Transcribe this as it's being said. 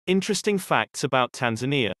Interesting facts about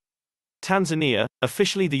Tanzania. Tanzania,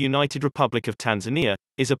 officially the United Republic of Tanzania,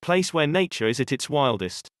 is a place where nature is at its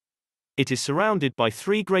wildest. It is surrounded by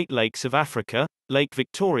three great lakes of Africa, Lake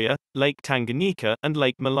Victoria, Lake Tanganyika, and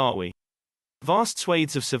Lake Malawi. Vast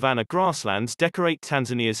swathes of savanna grasslands decorate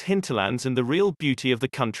Tanzania's hinterlands, and the real beauty of the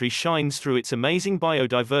country shines through its amazing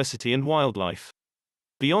biodiversity and wildlife.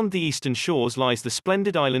 Beyond the eastern shores lies the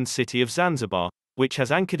splendid island city of Zanzibar, which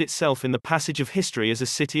has anchored itself in the passage of history as a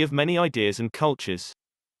city of many ideas and cultures.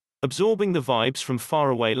 Absorbing the vibes from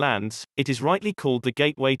faraway lands, it is rightly called the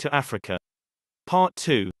gateway to Africa. Part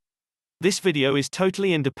 2. This video is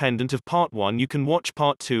totally independent of Part 1. You can watch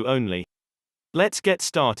Part 2 only. Let's get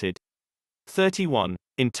started. 31.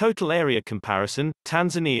 In total area comparison,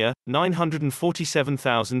 Tanzania,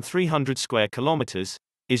 947,300 square kilometers,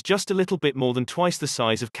 is just a little bit more than twice the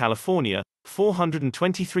size of California,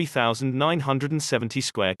 423,970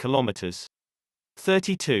 square kilometers.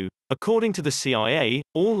 32. According to the CIA,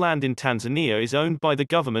 all land in Tanzania is owned by the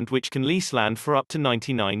government, which can lease land for up to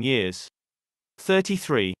 99 years.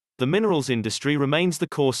 33. The minerals industry remains the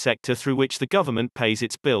core sector through which the government pays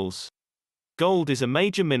its bills. Gold is a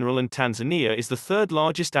major mineral, and Tanzania is the third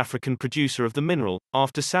largest African producer of the mineral,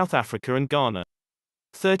 after South Africa and Ghana.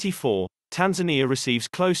 34. Tanzania receives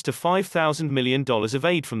close to $5,000 million of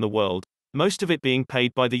aid from the world, most of it being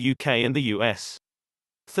paid by the UK and the US.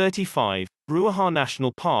 35. Ruaha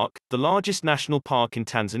National Park, the largest national park in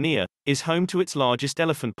Tanzania, is home to its largest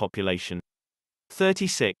elephant population.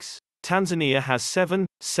 36. Tanzania has seven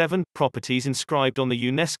properties inscribed on the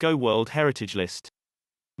UNESCO World Heritage List.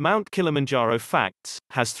 Mount Kilimanjaro facts,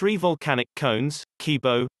 has 3 volcanic cones,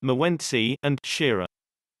 Kibo, Mwentsi, and Shira.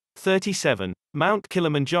 37. Mount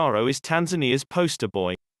Kilimanjaro is Tanzania's poster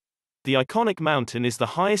boy. The iconic mountain is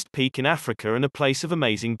the highest peak in Africa and a place of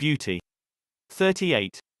amazing beauty.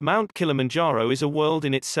 38. Mount Kilimanjaro is a world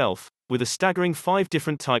in itself, with a staggering 5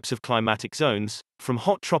 different types of climatic zones, from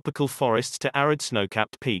hot tropical forests to arid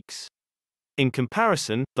snow-capped peaks. In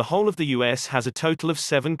comparison, the whole of the US has a total of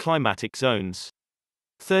 7 climatic zones.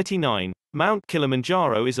 39. Mount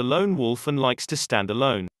Kilimanjaro is a lone wolf and likes to stand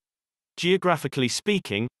alone. Geographically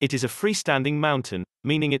speaking, it is a freestanding mountain,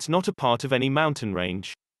 meaning it's not a part of any mountain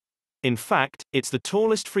range. In fact, it's the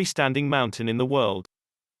tallest freestanding mountain in the world.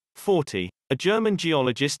 40. A German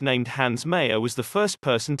geologist named Hans Mayer was the first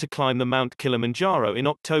person to climb the Mount Kilimanjaro in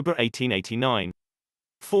October 1889.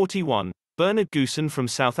 41. Bernard Goosen from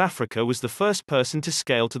South Africa was the first person to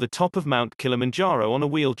scale to the top of Mount Kilimanjaro on a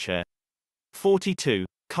wheelchair. 42.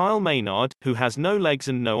 Kyle Maynard, who has no legs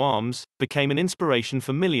and no arms, became an inspiration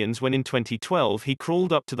for millions when in 2012 he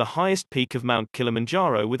crawled up to the highest peak of Mount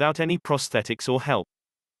Kilimanjaro without any prosthetics or help.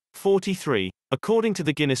 43. According to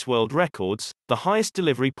the Guinness World Records, the highest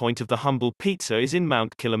delivery point of the humble pizza is in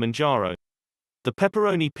Mount Kilimanjaro. The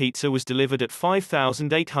pepperoni pizza was delivered at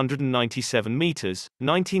 5,897 meters,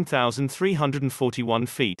 19,341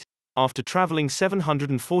 feet, after traveling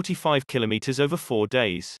 745 kilometers over 4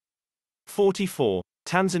 days. 44.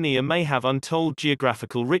 Tanzania may have untold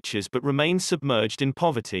geographical riches but remains submerged in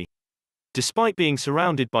poverty. Despite being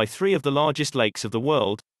surrounded by 3 of the largest lakes of the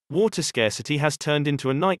world, water scarcity has turned into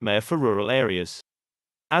a nightmare for rural areas.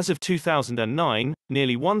 As of 2009,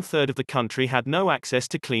 nearly 1/3 of the country had no access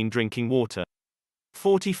to clean drinking water.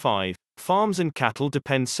 45. Farms and cattle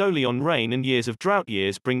depend solely on rain, and years of drought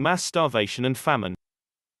years bring mass starvation and famine.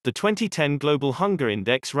 The 2010 Global Hunger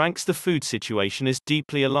Index ranks the food situation as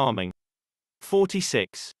deeply alarming.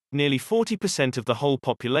 46. Nearly 40% of the whole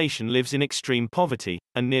population lives in extreme poverty,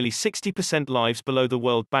 and nearly 60% lives below the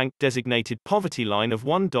World Bank designated poverty line of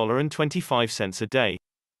 $1.25 a day.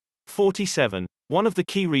 47. One of the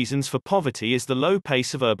key reasons for poverty is the low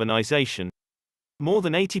pace of urbanization. More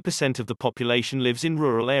than 80% of the population lives in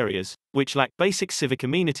rural areas, which lack basic civic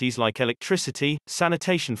amenities like electricity,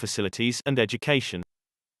 sanitation facilities, and education.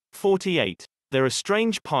 48. There are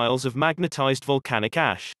strange piles of magnetized volcanic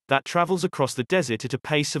ash that travels across the desert at a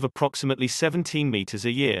pace of approximately 17 meters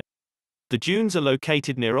a year. The dunes are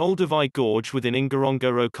located near Olduvai Gorge within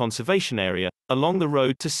Ngorongoro Conservation Area, along the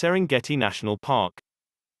road to Serengeti National Park.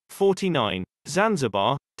 49.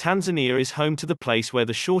 Zanzibar, Tanzania is home to the place where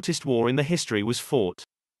the shortest war in the history was fought.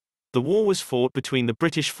 The war was fought between the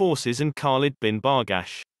British forces and Khalid bin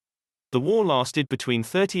Bargash. The war lasted between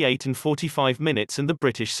 38 and 45 minutes, and the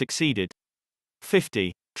British succeeded.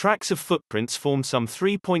 50. Tracks of footprints formed some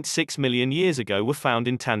 3.6 million years ago were found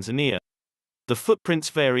in Tanzania. The footprints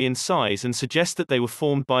vary in size and suggest that they were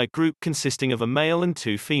formed by a group consisting of a male and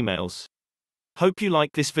 2 females. Hope you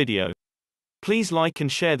like this video. Please like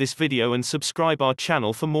and share this video and subscribe our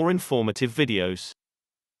channel for more informative videos.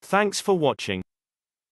 Thanks for watching.